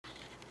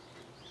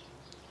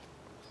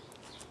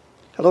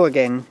Hello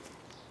again,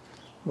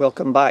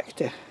 welcome back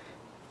to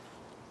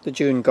the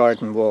June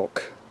garden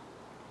walk.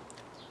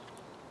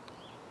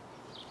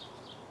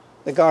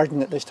 The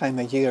garden at this time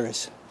of year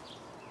is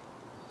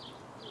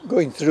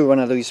going through one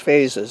of these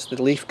phases.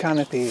 The leaf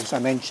canopy, as I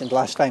mentioned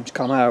last time, has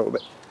come out,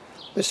 but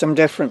there's some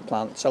different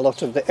plants. A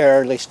lot of the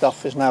early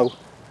stuff is now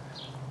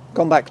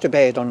gone back to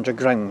bed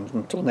underground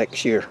until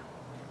next year,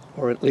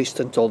 or at least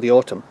until the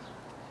autumn.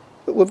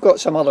 But we've got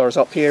some others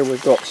up here.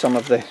 We've got some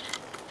of the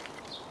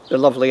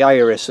lovely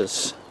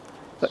irises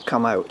that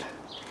come out,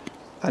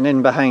 and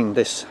in behind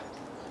this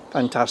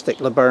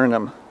fantastic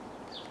laburnum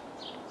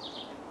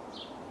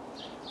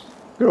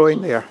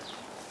growing there.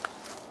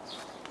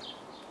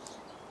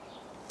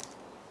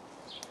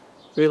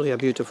 Really a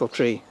beautiful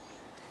tree,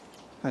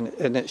 and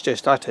it's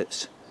just at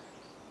its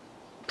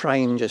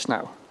prime just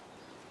now.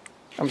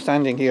 I'm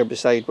standing here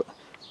beside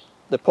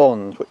the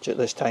pond, which at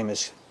this time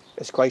is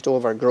quite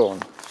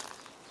overgrown.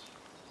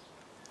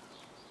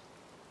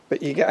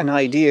 But you get an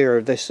idea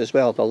of this as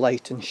well, the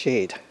light and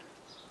shade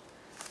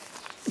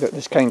that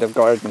this kind of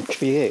garden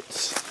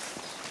creates.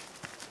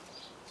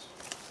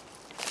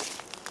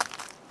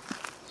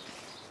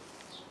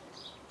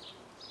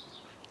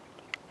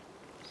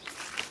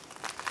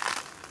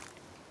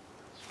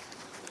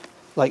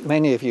 Like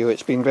many of you,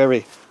 it's been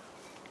very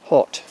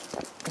hot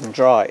and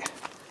dry,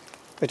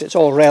 but it's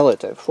all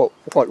relative.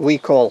 What we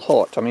call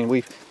hot. I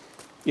mean,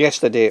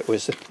 yesterday it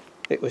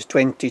was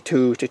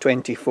 22 to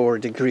 24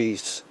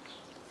 degrees.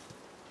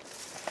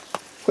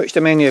 Which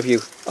to many of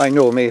you, I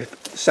know, may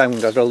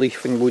sound a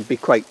relief and would be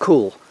quite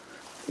cool.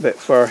 But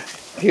for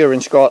here in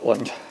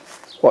Scotland,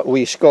 what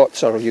we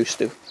Scots are used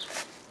to,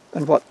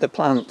 and what the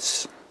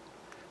plants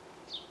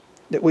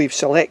that we've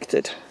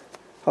selected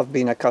have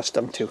been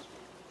accustomed to,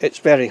 it's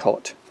very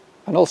hot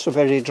and also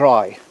very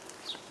dry.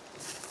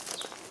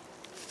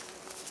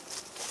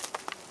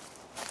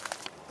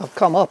 I've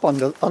come up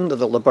under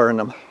the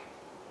laburnum,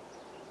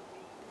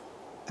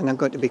 and I'm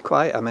going to be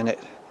quiet a minute.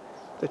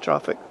 The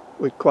traffic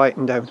would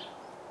quieten down.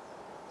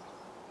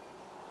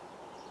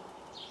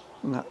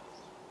 Now,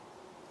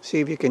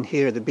 see if you can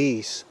hear the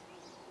bees.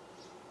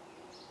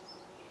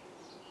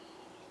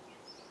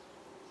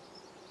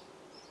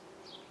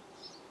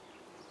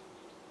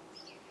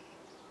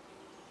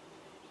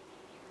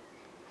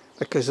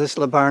 Because this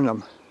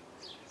laburnum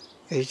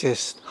is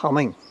just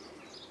humming.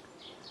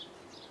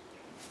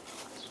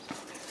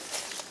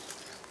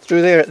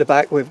 Through there at the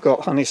back we've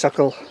got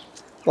honeysuckle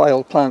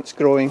wild plants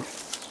growing.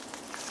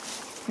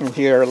 And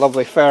here a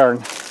lovely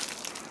fern,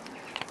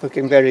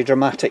 looking very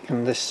dramatic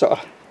in this sort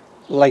of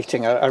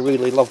lighting. I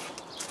really love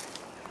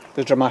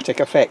the dramatic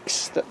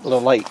effects that the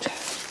light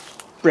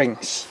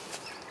brings.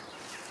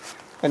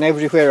 And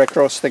everywhere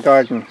across the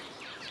garden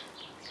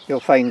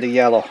you'll find the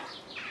yellow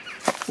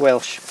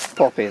Welsh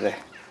poppy, the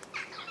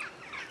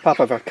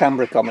Papaver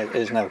cambricum it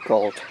is now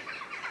called.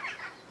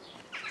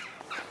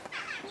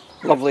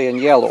 Lovely and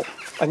yellow.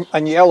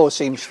 And yellow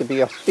seems to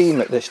be a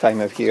theme at this time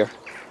of year.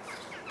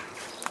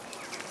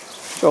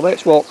 So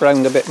let's walk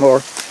round a bit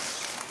more.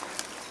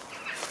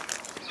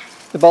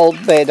 The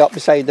bulb bed up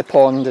beside the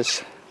pond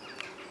it's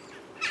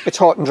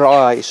hot and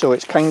dry, so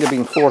it's kind of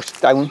been forced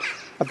down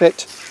a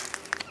bit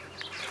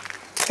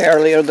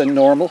earlier than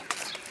normal.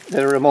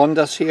 The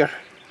Ramondas here,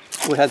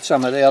 we had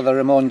some of the other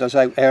Ramondas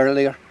out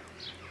earlier.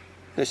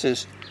 This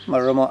is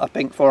a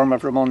pink form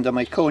of Ramonda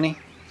myconi.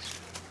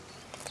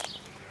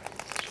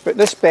 But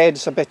this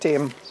bed's a bit,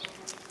 we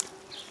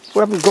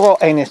haven't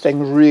got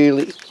anything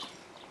really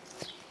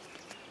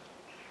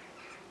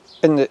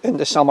in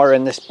the summer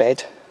in this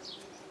bed.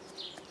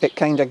 It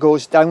kind of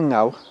goes down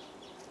now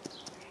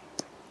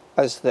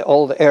as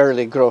all the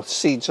early growth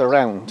seeds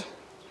around,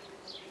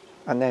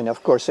 and then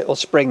of course it will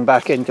spring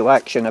back into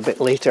action a bit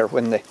later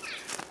when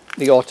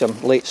the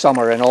autumn, late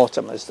summer and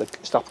autumn, as the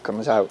stuff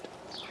comes out.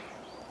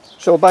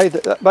 So by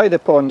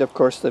the pond, of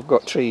course, they've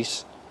got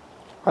trees,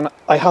 and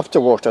I have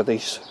to water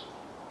these.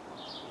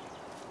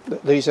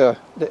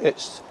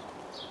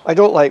 I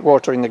don't like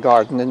watering the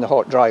garden in the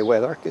hot, dry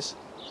weather because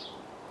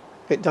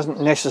it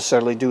doesn't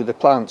necessarily do the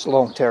plants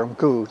long-term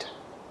good.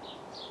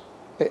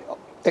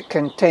 It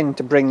can tend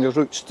to bring the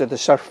roots to the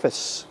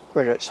surface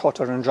where it's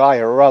hotter and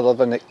drier, rather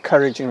than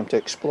encouraging them to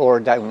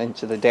explore down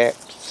into the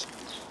depths.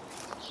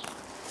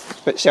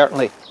 But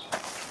certainly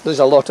there's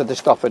a lot of the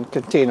stuff in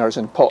containers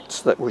and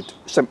pots that would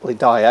simply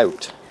die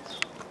out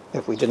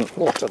if we didn't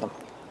water them.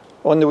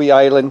 On the wee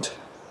island,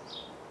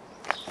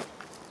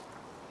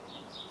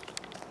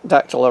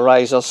 Dactyla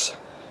rhizos.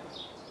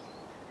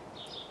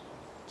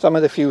 Some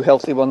of the few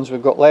healthy ones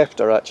we've got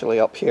left are actually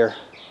up here.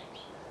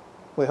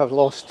 We have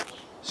lost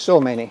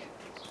so many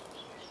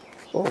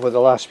over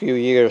the last few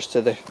years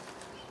to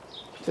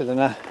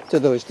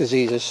those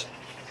diseases.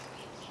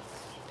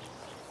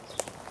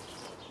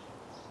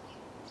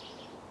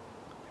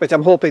 But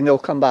I'm hoping they'll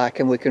come back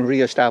and we can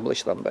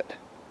re-establish them.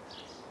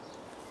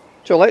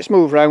 So let's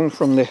move round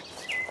from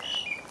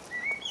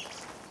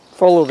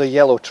follow the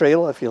yellow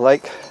trail, if you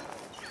like.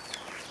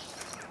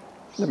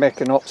 The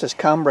Meconopsis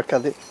cambrica,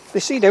 they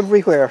seed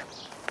everywhere,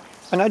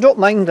 and I don't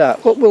mind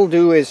that. What we'll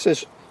do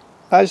is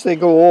as they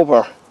go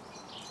over,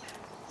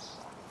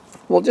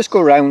 we'll just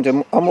go round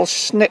and we'll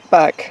snip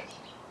back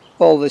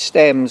all the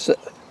stems that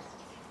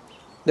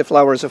the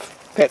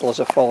petals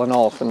have fallen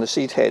off, and the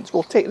seed heads.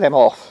 We'll take them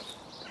off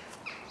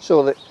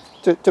so that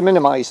to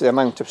minimise the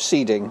amount of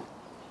seeding,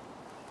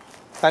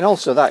 and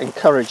also that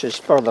encourages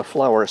further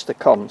flowers to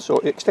come, so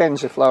it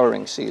extends the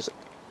flowering season.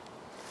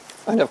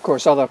 And of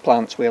course other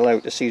plants we allow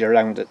to seed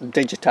around it,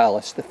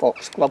 digitalis, the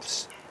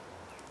foxgloves.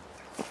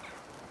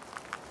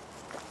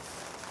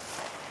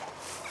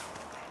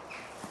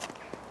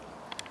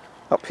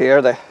 Up here,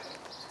 a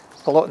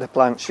lot of the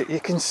plants, you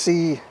can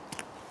see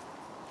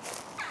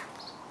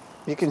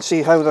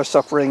how they're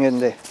suffering in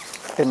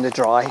the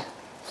dry.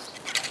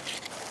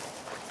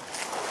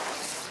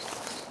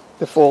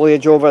 The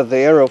foliage over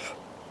there of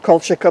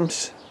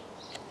colchicums,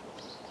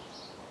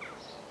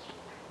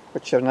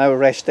 which are now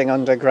resting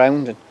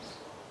underground, and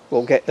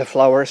we'll get the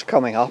flowers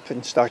coming up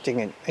and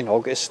starting in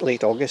August,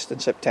 late August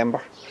and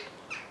September.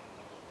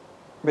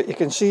 But you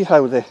can see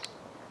how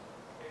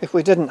if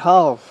we didn't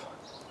have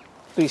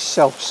these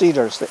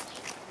self-seeders,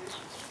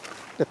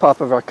 the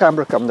Papaver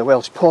cabricum, the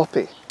Welsh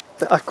poppy,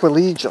 the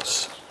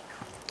Aquilegius.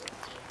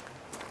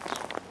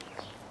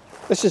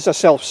 This is a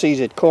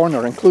self-seeded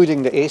corner,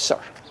 including the Acer.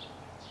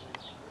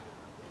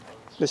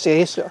 This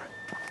Acer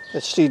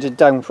is seeded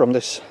down from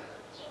this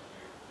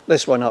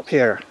one up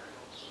here.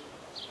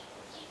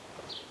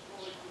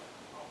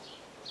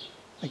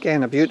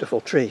 Again, a beautiful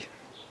tree,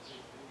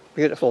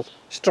 beautiful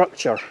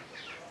structure,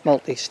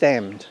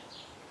 multi-stemmed.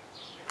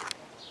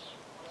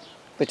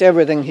 But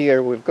everything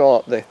here we've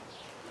got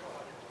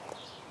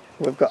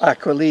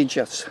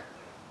Aquilegius,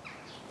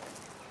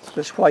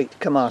 this white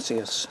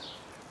Chamaesyas,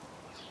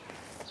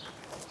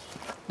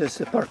 this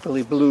the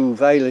purpley blue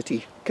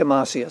violety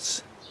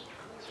Chamaesyas,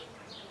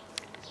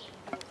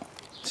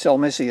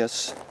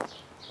 Salmisius.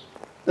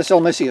 The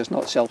Salmisia is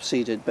not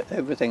self-seeded, but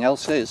everything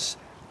else is.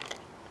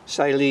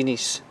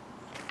 Silenes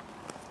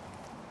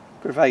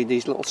provide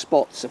these little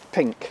spots of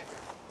pink.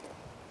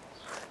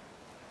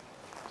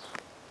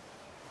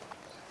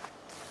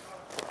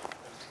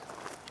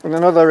 And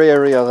another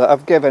area that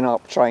I've given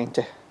up trying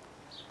to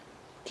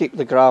keep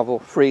the gravel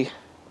free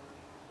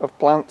of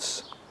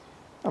plants.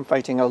 I'm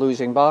fighting a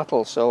losing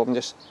battle, so I'm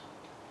just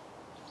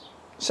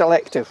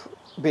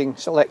being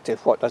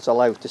selective what is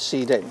allowed to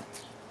seed in.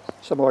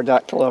 Some more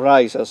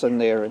Dactylorizas in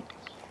there, and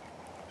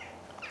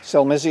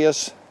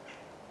Salmisias.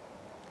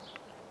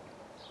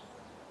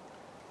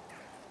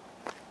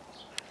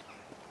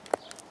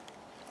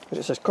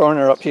 There's this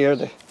corner up here,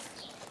 the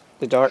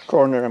dark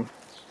corner,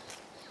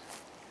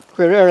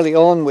 where early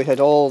on we had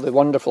all the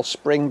wonderful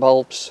spring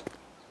bulbs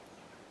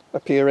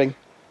appearing,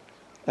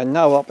 and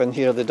now up in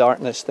here the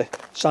darkness, the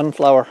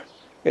sunflower.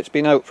 It's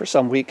been out for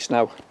some weeks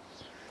now.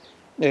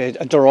 A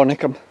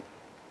Doronicum.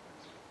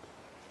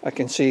 I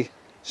can see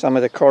some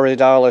of the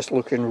Corydalis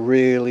looking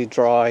really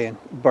dry and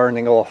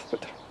burning off,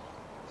 but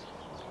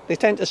they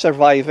tend to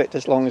survive it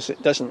as long as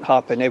it doesn't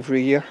happen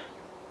every year.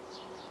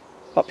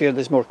 Up here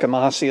there's more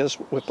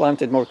Chamaesyas. We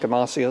planted more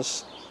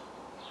Chamaesyas.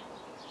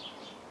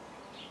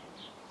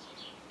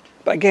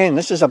 But again,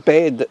 this is a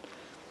bed that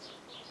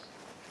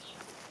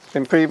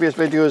in previous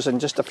videos and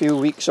just a few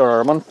weeks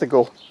or a month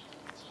ago,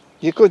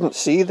 you couldn't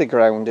see the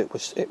ground. It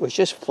was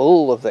just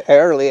full of the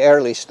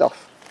early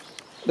stuff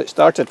that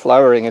started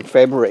flowering in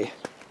February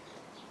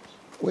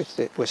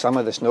with some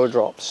of the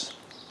snowdrops.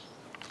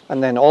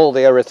 And then all the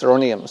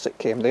erythroniums that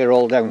came, they're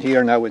all down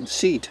here now in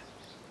seed.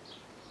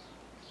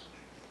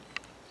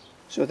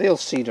 So they'll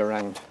seed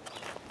around.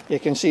 You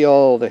can see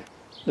all the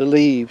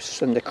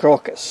leaves and the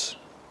crocus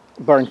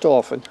burnt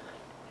off, and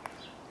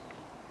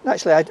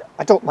actually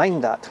I don't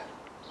mind that.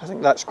 I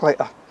think that's quite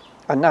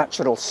a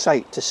natural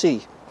sight to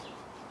see.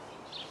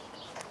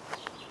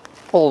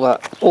 All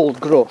that old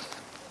growth.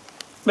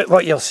 But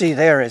what you'll see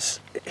there is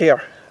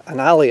here an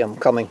allium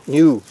coming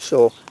new,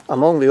 so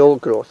among the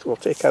old growth we'll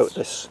take out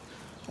this,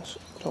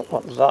 don't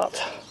want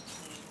that,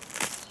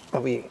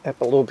 a wee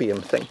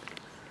epilobium thing.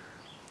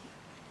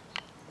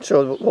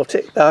 So we'll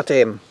take that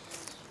a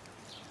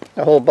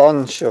whole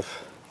bunch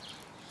of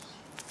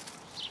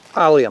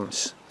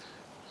alliums,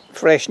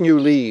 fresh new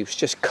leaves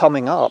just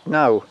coming up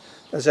now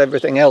as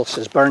everything else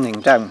is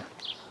burning down.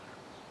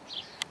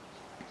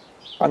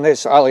 And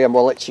this Allium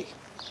wallichii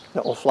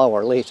that will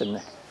flower late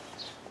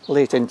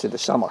into the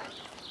summer.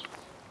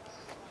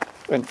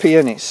 And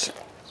peonies.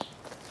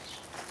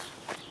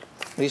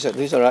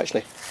 These are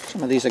actually,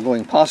 some of these are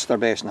going past their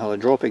best now, they're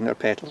dropping their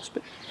petals,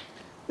 but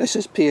this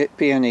is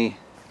peony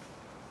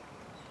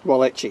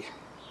wallichii.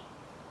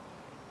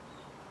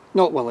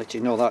 Not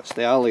wallichii, no, that's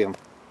the Allium.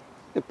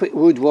 The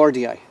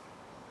Woodwardii.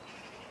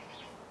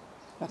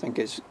 I think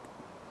its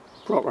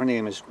proper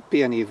name is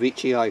Peony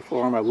veitchii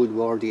forma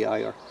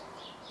Woodwardii, or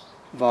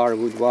Var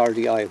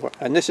Woodwardii,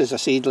 and this is a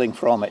seedling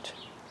from it,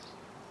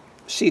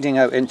 seeding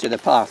out into the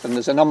path, and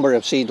there's a number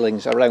of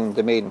seedlings around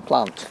the main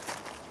plant.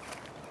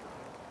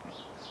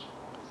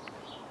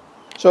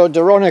 So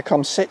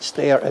Doronicum sits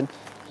there, and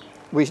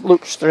we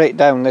look straight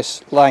down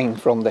this line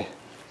from the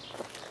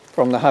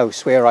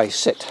house where I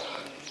sit,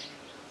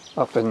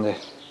 up in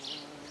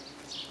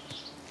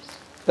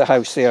the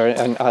house there,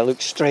 and I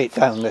look straight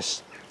down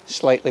this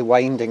slightly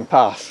winding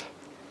path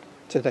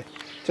to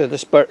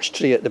this birch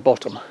tree at the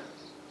bottom.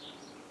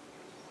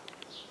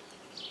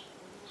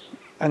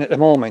 And at the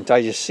moment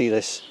I just see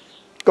this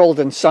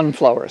golden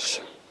sunflowers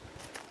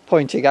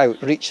pointing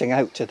out, reaching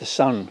out to the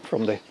sun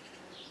from the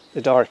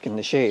dark and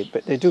the shade,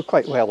 but they do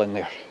quite well in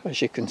there, as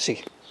you can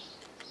see.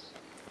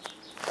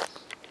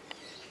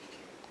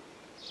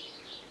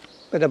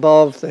 But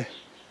above, the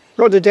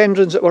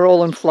rhododendrons that were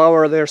all in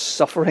flower, they're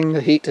suffering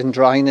the heat and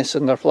dryness,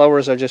 and their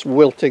flowers are just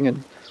wilting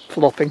and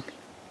flopping.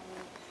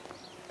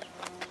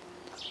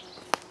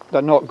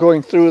 They're not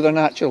going through their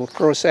natural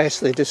process,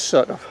 they just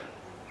sort of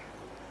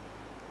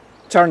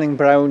turning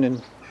brown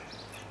and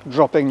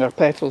dropping their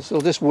petals.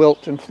 They'll just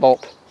wilt and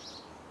flop,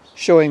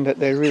 showing that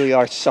they really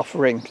are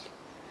suffering,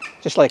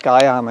 just like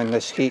I am in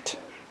this heat.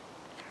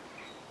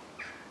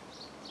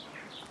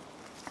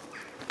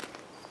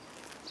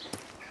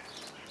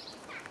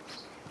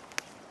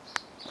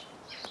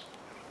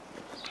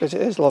 But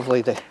it is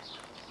lovely,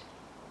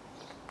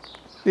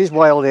 these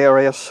wild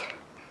areas.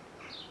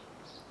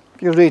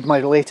 If you read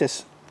my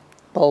latest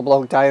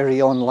Bulblog diary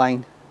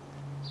online,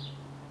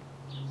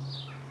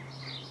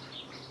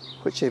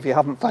 which if you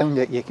haven't found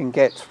it you can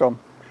get from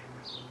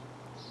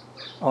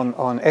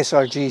on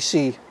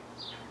srgc.net,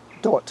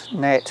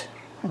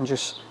 and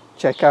just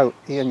check out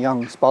Ian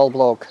Young's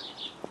Bulblog,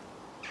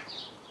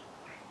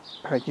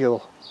 and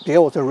you'll be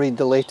able to read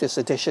the latest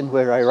edition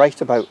where I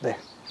write about the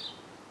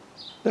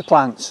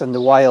plants and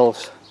the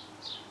wild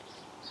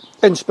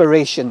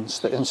inspirations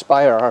that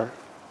inspire our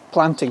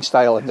planting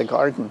style in the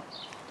garden,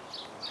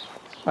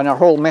 and our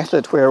whole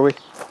method where we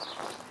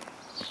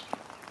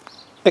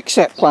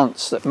accept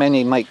plants that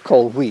many might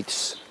call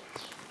weeds,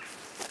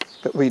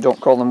 but we don't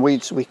call them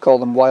weeds, we call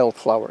them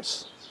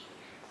wildflowers,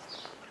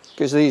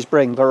 because these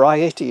bring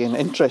variety and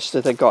interest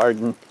to the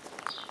garden,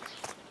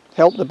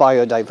 help the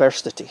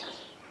biodiversity.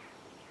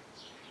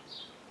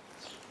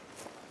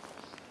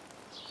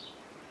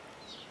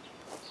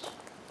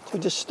 So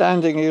just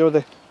standing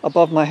here,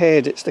 above my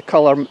head, it's the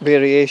colour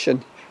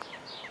variation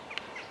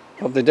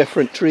of the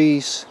different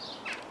trees.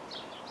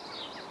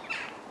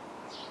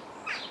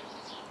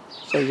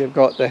 So you've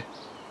got the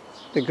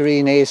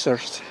green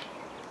acers,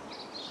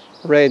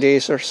 red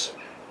acers,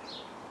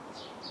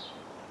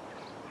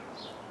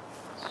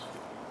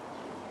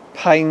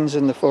 pines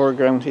in the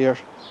foreground here.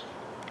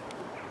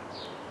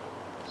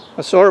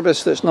 A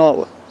sorbus that's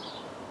not,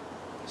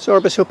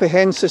 Sorbus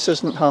hopihensis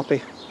isn't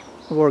happy.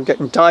 We're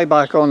getting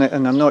dieback on it,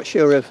 and I'm not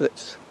sure if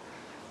it's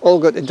all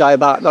got the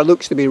dieback. There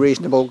looks to be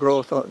reasonable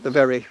growth at the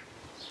very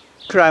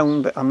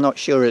crown, but I'm not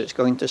sure it's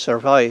going to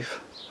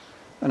survive.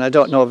 And I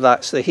don't know if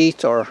that's the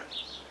heat or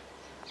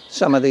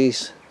some of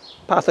these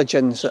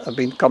pathogens that have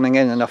been coming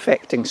in and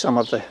affecting some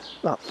of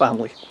that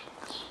family.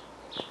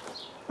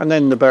 And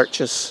then the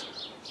birches,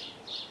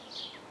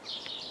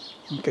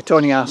 and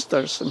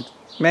cotoneasters, and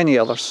many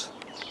others.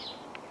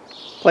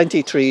 Plenty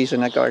of trees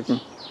in a garden.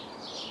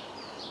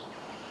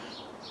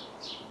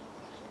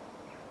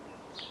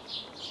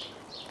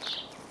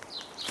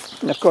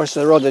 And of course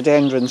the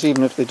rhododendrons,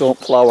 even if they don't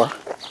flower,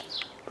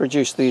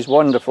 produce these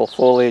wonderful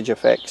foliage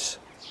effects.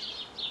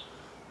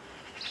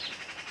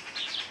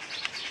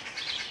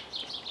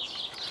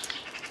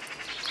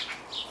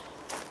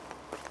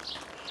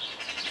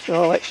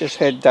 So let's just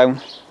head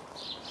down.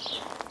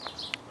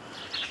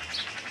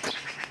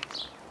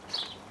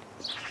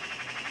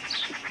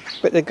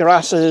 But the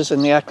grasses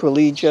and the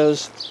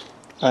aquilegias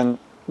and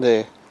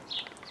the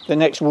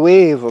next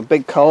wave of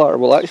big colour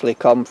will actually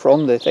come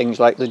from the things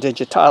like the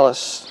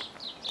digitalis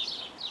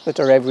that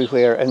are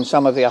everywhere, and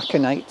some of the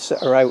aconites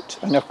that are out,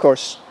 and of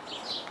course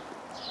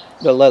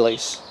the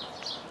lilies.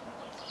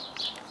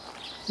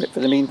 But for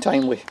the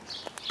meantime we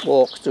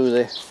walk through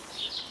the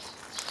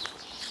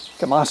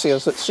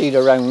Camasias that seed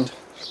around.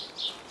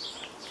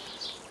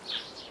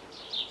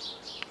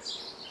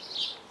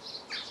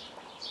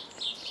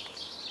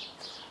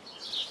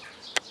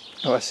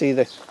 Oh, I see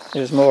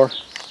there's more.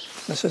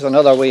 This is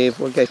another wave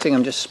we're getting,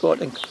 I'm just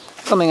spotting.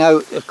 Coming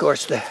out, of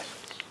course, the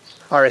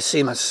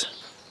Arisemas.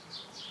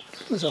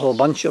 There's a whole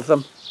bunch of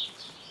them.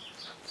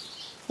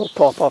 Will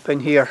pop up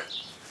in here.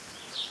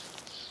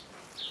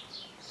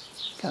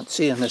 Can't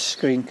see on this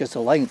screen because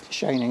the light's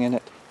shining in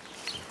it.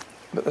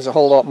 But there's a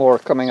whole lot more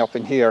coming up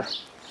in here.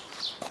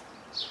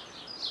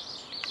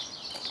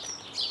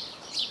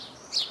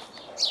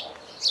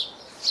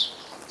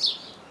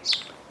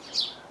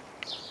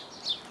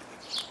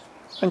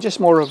 And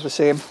just more of the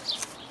same.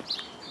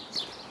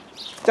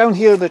 Down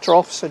here the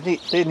troughs,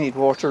 they need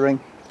watering.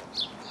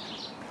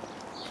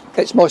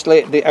 It's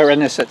mostly the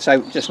Erinus that's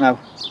out just now.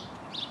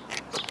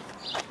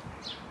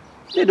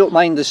 They don't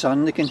mind the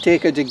sun, they can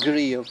take a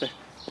degree of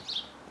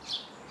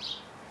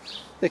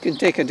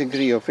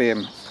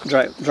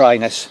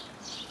dryness.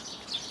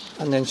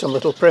 And then some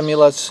little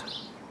primulas.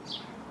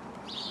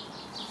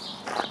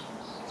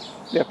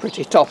 They're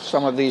pretty tough,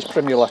 some of these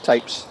primula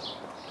types.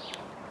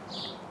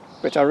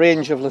 But a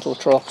range of little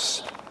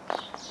troughs.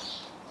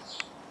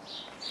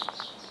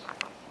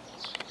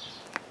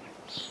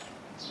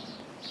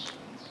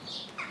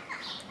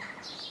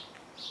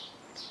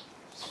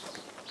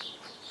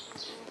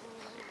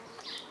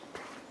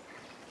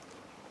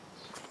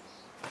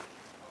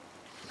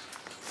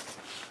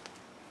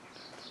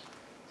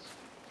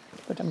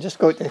 But I'm just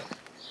going to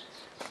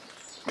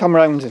come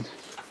round and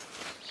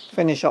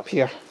finish up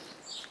here.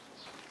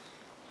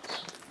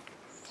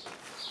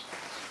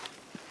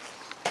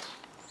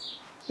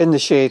 In the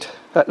shade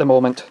at the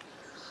moment,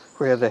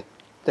 where the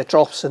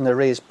troughs and the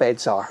raised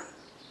beds are.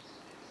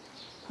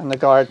 And the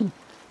garden,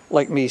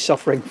 like me,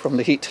 suffering from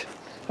the heat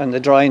and the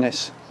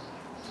dryness.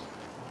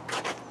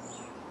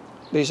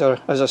 These are,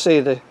 as I say,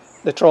 the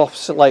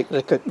troughs, like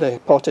the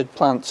potted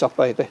plants up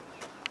by the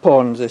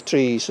pond, the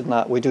trees and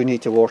that. We do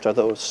need to water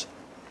those.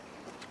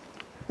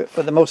 But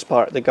for the most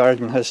part, the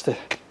garden has to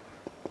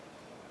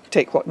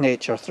take what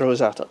nature throws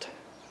at it.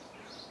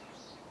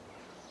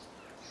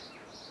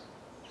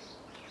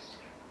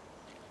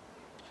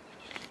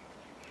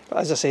 But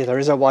as I say, there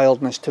is a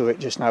wildness to it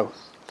just now.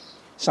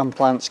 Some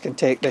plants can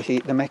take the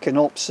heat. The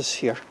Echinopsis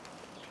here,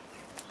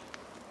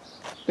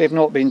 they've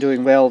not been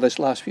doing well this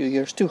last few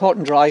years. Too hot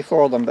and dry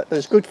for them, but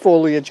there's good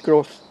foliage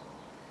growth.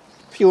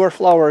 Fewer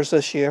flowers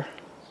this year,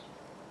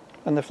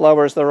 and the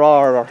flowers there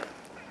are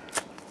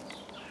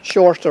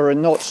shorter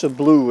and not so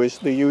blue as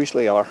they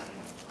usually are.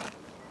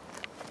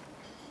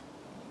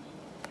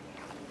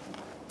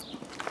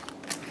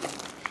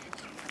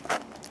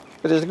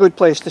 But it's a good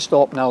place to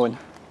stop now, and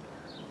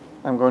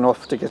I'm going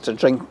off to get a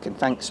drink, and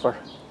thanks for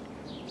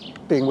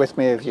being with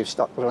me if you've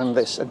stuck around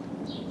this, and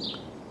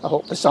I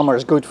hope the summer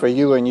is good for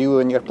you and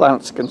your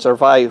plants can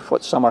survive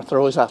what summer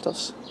throws at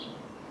us.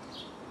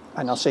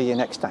 And I'll see you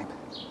next time.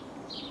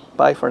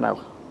 Bye for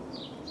now.